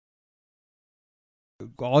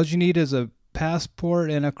All you need is a passport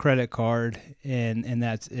and a credit card, and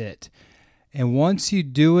that's it. And once you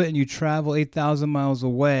do it and you travel 8,000 miles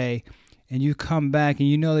away and you come back and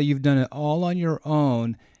you know that you've done it all on your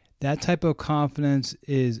own, that type of confidence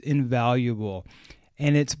is invaluable.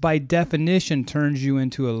 And it's by definition turns you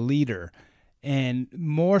into a leader. And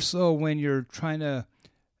more so when you're trying to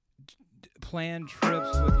plan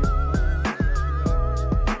trips with your friends.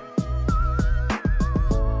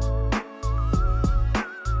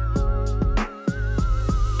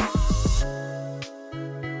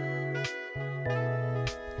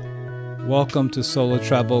 Welcome to Solo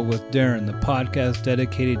Travel with Darren, the podcast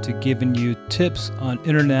dedicated to giving you tips on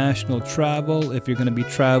international travel if you're going to be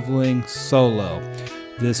traveling solo.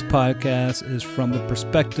 This podcast is from the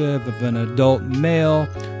perspective of an adult male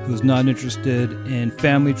who's not interested in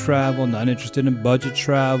family travel, not interested in budget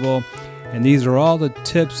travel, and these are all the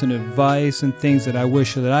tips and advice and things that I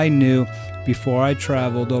wish that I knew before I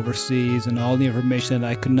traveled overseas, and all the information that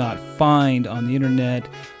I could not find on the internet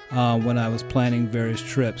when I was planning various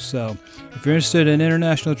trips. So if you're interested in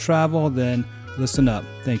international travel, then listen up.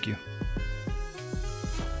 Thank you.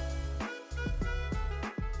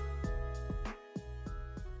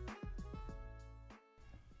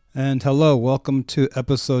 And hello, welcome to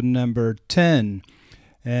episode number 10.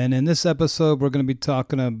 And in this episode, we're going to be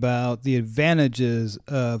talking about the advantages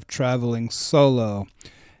of traveling solo.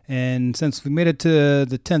 And since we made it to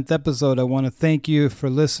the 10th episode, I want to thank you for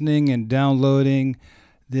listening and downloading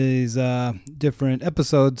these different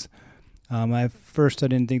episodes. I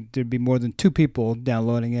didn't think there'd be more than 2 people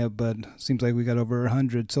downloading it, but it seems like we got over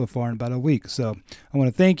 100 so far in about a week. So I want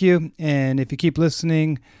to thank you, and if you keep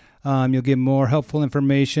listening, you'll get more helpful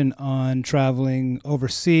information on traveling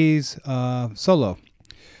overseas solo.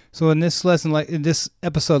 So in this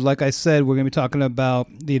episode, like I said, we're going to be talking about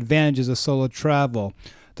the advantages of solo travel.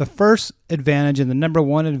 The first advantage and the number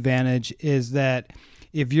one advantage is that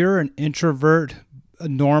if you're an introvert,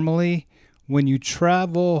 normally, when you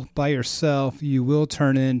travel by yourself, you will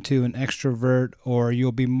turn into an extrovert, or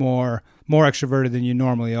you'll be more extroverted than you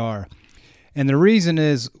normally are. And the reason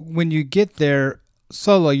is when you get there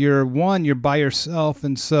solo, you're by yourself,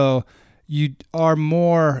 and so you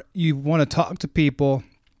want to talk to people,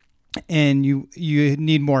 and you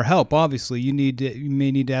need more help. Obviously, you may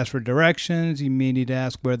need to ask for directions. You may need to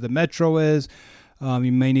ask where the metro is.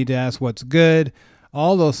 You may need to ask what's good.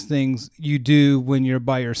 All those things you do when you're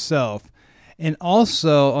by yourself. And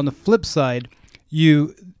also, on the flip side,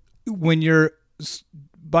 when you're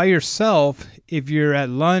by yourself, if you're at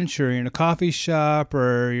lunch or you're in a coffee shop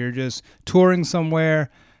or you're just touring somewhere,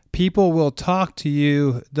 people will talk to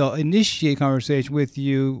you. They'll initiate conversation with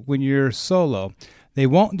you when you're solo. They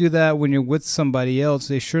won't do that when you're with somebody else.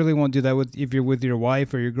 They surely won't do that if you're with your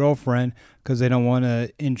wife or your girlfriend, because they don't want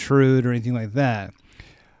to intrude or anything like that.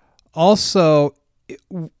 Also,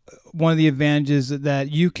 one of the advantages is that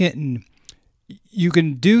you can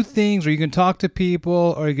do things, or you can talk to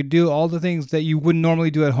people, or you can do all the things that you wouldn't normally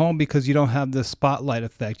do at home because you don't have the spotlight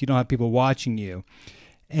effect. You don't have people watching you.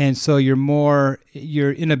 And so your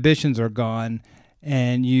inhibitions are gone,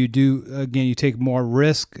 and you take more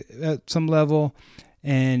risk at some level,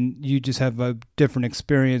 and you just have a different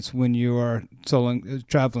experience when you are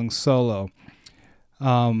traveling solo.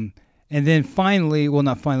 And then finally, well,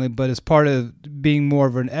 not finally, but as part of being more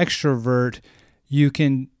of an extrovert, you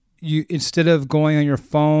instead of going on your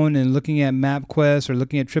phone and looking at MapQuest or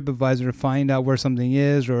looking at TripAdvisor to find out where something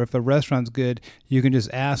is or if a restaurant's good, you can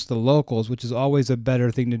just ask the locals, which is always a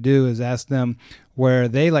better thing to do, is ask them where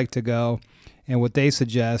they like to go and what they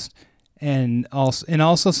suggest. And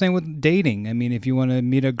also same with dating. I mean, if you want to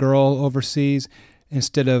meet a girl overseas,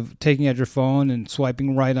 instead of taking out your phone and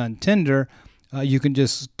swiping right on Tinder, you can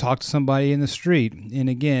just talk to somebody in the street. And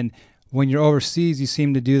again, when you're overseas, you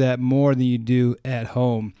seem to do that more than you do at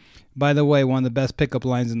home. By the way, one of the best pickup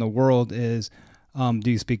lines in the world is, do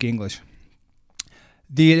you speak English?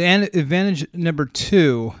 The advantage number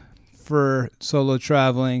 2 for solo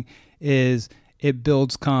traveling is it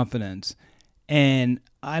builds confidence. And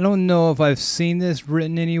I don't know if I've seen this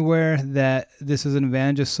written anywhere that this is an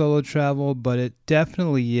advantage of solo travel, but it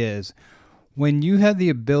definitely is. When you have the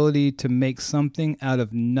ability to make something out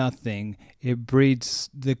of nothing, it breeds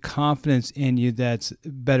the confidence in you that's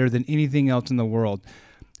better than anything else in the world.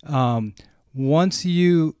 Once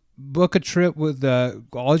you book a trip with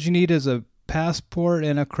all you need is a passport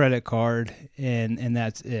and a credit card, and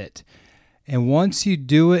that's it. And once you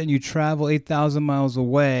do it and you travel 8,000 miles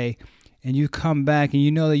away and you come back and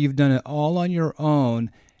you know that you've done it all on your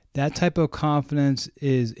own, that type of confidence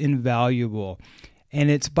is invaluable. And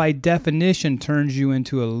it's by definition turns you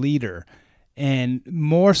into a leader. And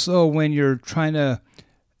more so when you're trying to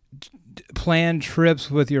plan trips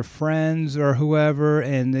with your friends or whoever,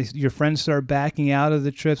 and your friends start backing out of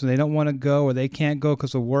the trips and they don't want to go or they can't go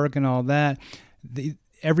because of work and all that,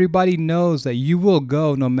 everybody knows that you will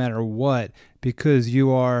go no matter what, because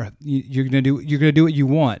you're gonna do what you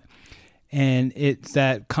want, and it's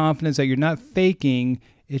that confidence that you're not faking.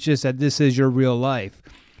 It's just that this is your real life.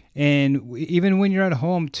 And even when you're at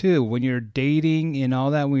home too, when you're dating and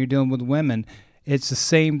all that, when you're dealing with women, it's the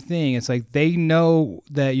same thing. It's like they know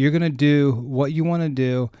that you're going to do what you want to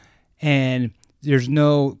do, and there's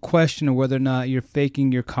no question of whether or not you're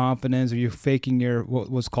faking your confidence or you're faking your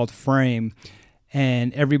what's called frame.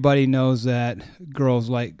 And everybody knows that girls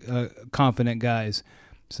like confident guys.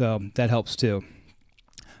 So that helps too.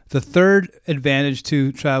 The third advantage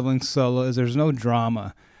to traveling solo is there's no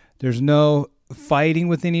drama. There's no fighting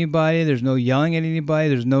with anybody. There's no yelling at anybody.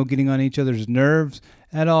 There's no getting on each other's nerves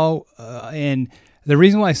at all. And the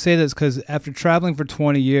reason why I say that is because after traveling for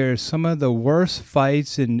 20 years, some of the worst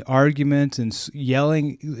fights and arguments and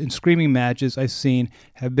yelling and screaming matches I've seen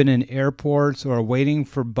have been in airports or waiting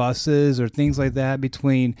for buses or things like that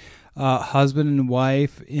between husband and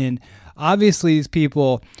wife. And obviously these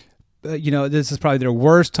people, this is probably their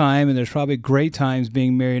worst time, and there's probably great times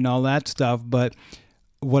being married and all that stuff. But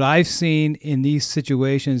what I've seen in these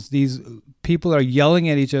situations, these people are yelling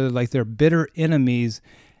at each other like they're bitter enemies,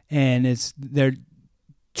 and they're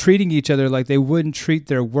treating each other like they wouldn't treat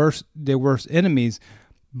their worst enemies,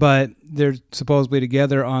 but they're supposedly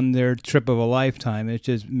together on their trip of a lifetime. It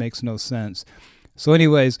just makes no sense. So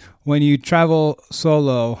anyways, when you travel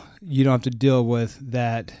solo, you don't have to deal with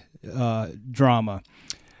that drama.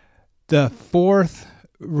 The fourth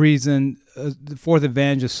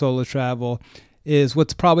advantage of solo travel is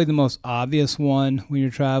what's probably the most obvious one when you're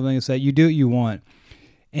traveling, is that you do what you want.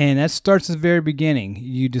 And that starts at the very beginning.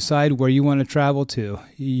 You decide where you want to travel to.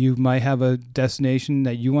 You might have a destination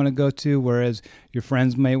that you want to go to, whereas your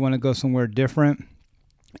friends may want to go somewhere different.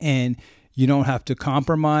 And you don't have to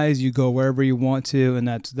compromise. You go wherever you want to, and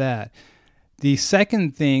that's that. The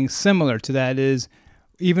second thing similar to that is,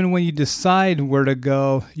 even when you decide where to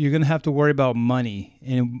go, you're going to have to worry about money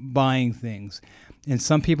and buying things. And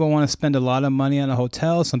some people want to spend a lot of money on a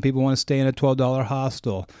hotel. Some people want to stay in a $12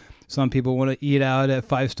 hostel. Some people want to eat out at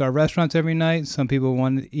 5-star restaurants every night. Some people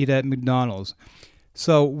want to eat at McDonald's.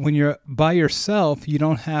 So when you're by yourself, you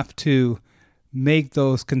don't have to make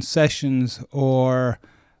those concessions or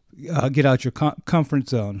get out your comfort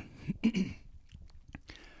zone.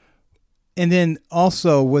 And then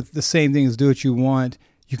also with the same thing as do what you want,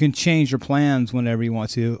 you can change your plans whenever you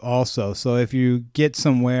want to also. So if you get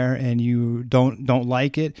somewhere and you don't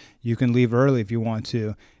like it, you can leave early if you want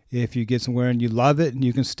to. If you get somewhere and you love it, and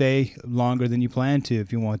you can stay longer than you plan to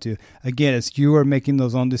if you want to. Again, it's you are making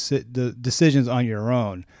those own decisions on your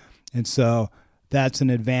own. And so that's an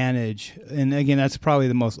advantage. And again, that's probably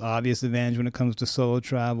the most obvious advantage when it comes to solo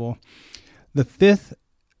travel. The fifth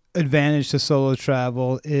advantage to solo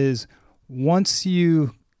travel is once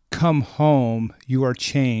you come home, you are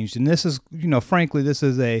changed. And this is, frankly, this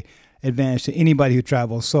is a advantage to anybody who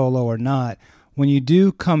travels solo or not. When you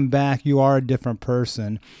do come back, you are a different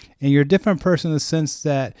person. And you're a different person in the sense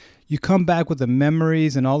that you come back with the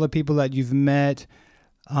memories and all the people that you've met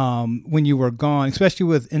when you were gone, especially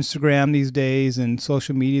with Instagram these days and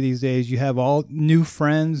social media these days. You have all new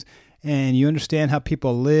friends, and you understand how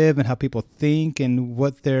people live and how people think and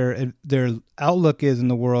what their outlook is in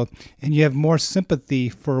the world, and you have more sympathy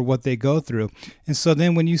for what they go through. And so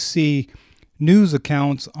then when you see news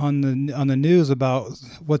accounts on the news about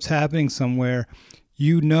what's happening somewhere,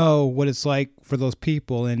 you know what it's like for those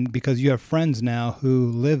people, and because you have friends now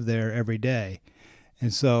who live there every day.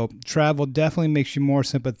 And so travel definitely makes you more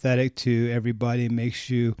sympathetic to everybody. It makes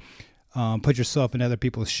you put yourself in other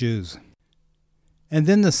people's shoes. And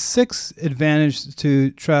then the sixth advantage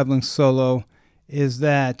to traveling solo is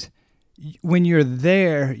that when you're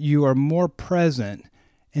there, you are more present.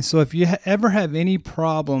 And so if you ever have any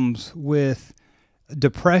problems with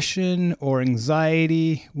depression or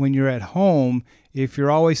anxiety when you're at home, if you're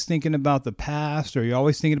always thinking about the past or you're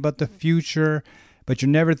always thinking about the future, but you're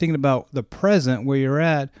never thinking about the present where you're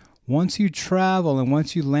at, once you travel and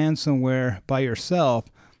once you land somewhere by yourself,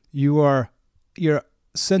 your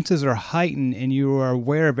senses are heightened and you are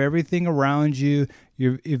aware of everything around you.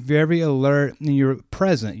 You're very alert and you're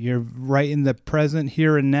present. You're right in the present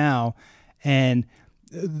here and now. And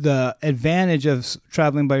the advantage of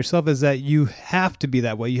traveling by yourself is that you have to be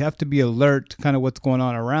that way. You have to be alert to kind of what's going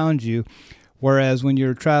on around you. Whereas when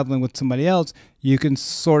you're traveling with somebody else, you can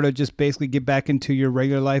sort of just basically get back into your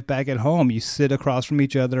regular life back at home. You sit across from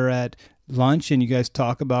each other at lunch and you guys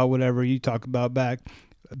talk about whatever you talk about back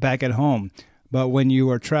at home. But when you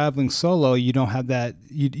are traveling solo, you don't have that.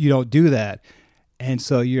 You don't do that, and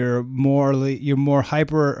so you're more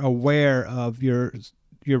hyper aware of your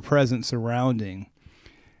present surrounding.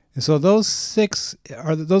 And so those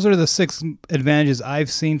are the 6 advantages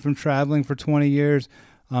I've seen from traveling for 20 years.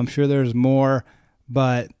 I'm sure there's more,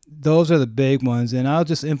 but those are the big ones. And I'll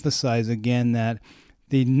just emphasize again that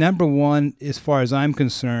the number one, as far as I'm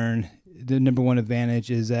concerned, the number one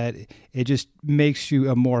advantage is that it just makes you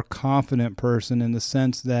a more confident person, in the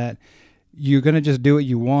sense that you're going to just do what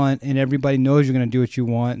you want, and everybody knows you're going to do what you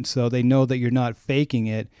want. So they know that you're not faking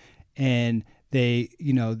it, and they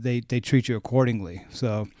treat you accordingly.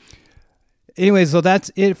 So anyway, so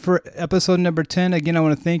that's it for episode number 10. Again, I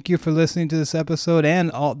want to thank you for listening to this episode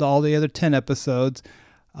and all the other 10 episodes.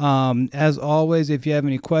 As always, if you have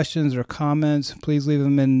any questions or comments, please leave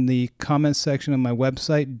them in the comments section of my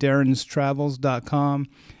website, darrenstravels.com.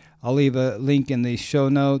 I'll leave a link in the show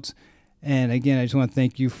notes. And again, I just want to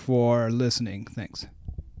thank you for listening. Thanks.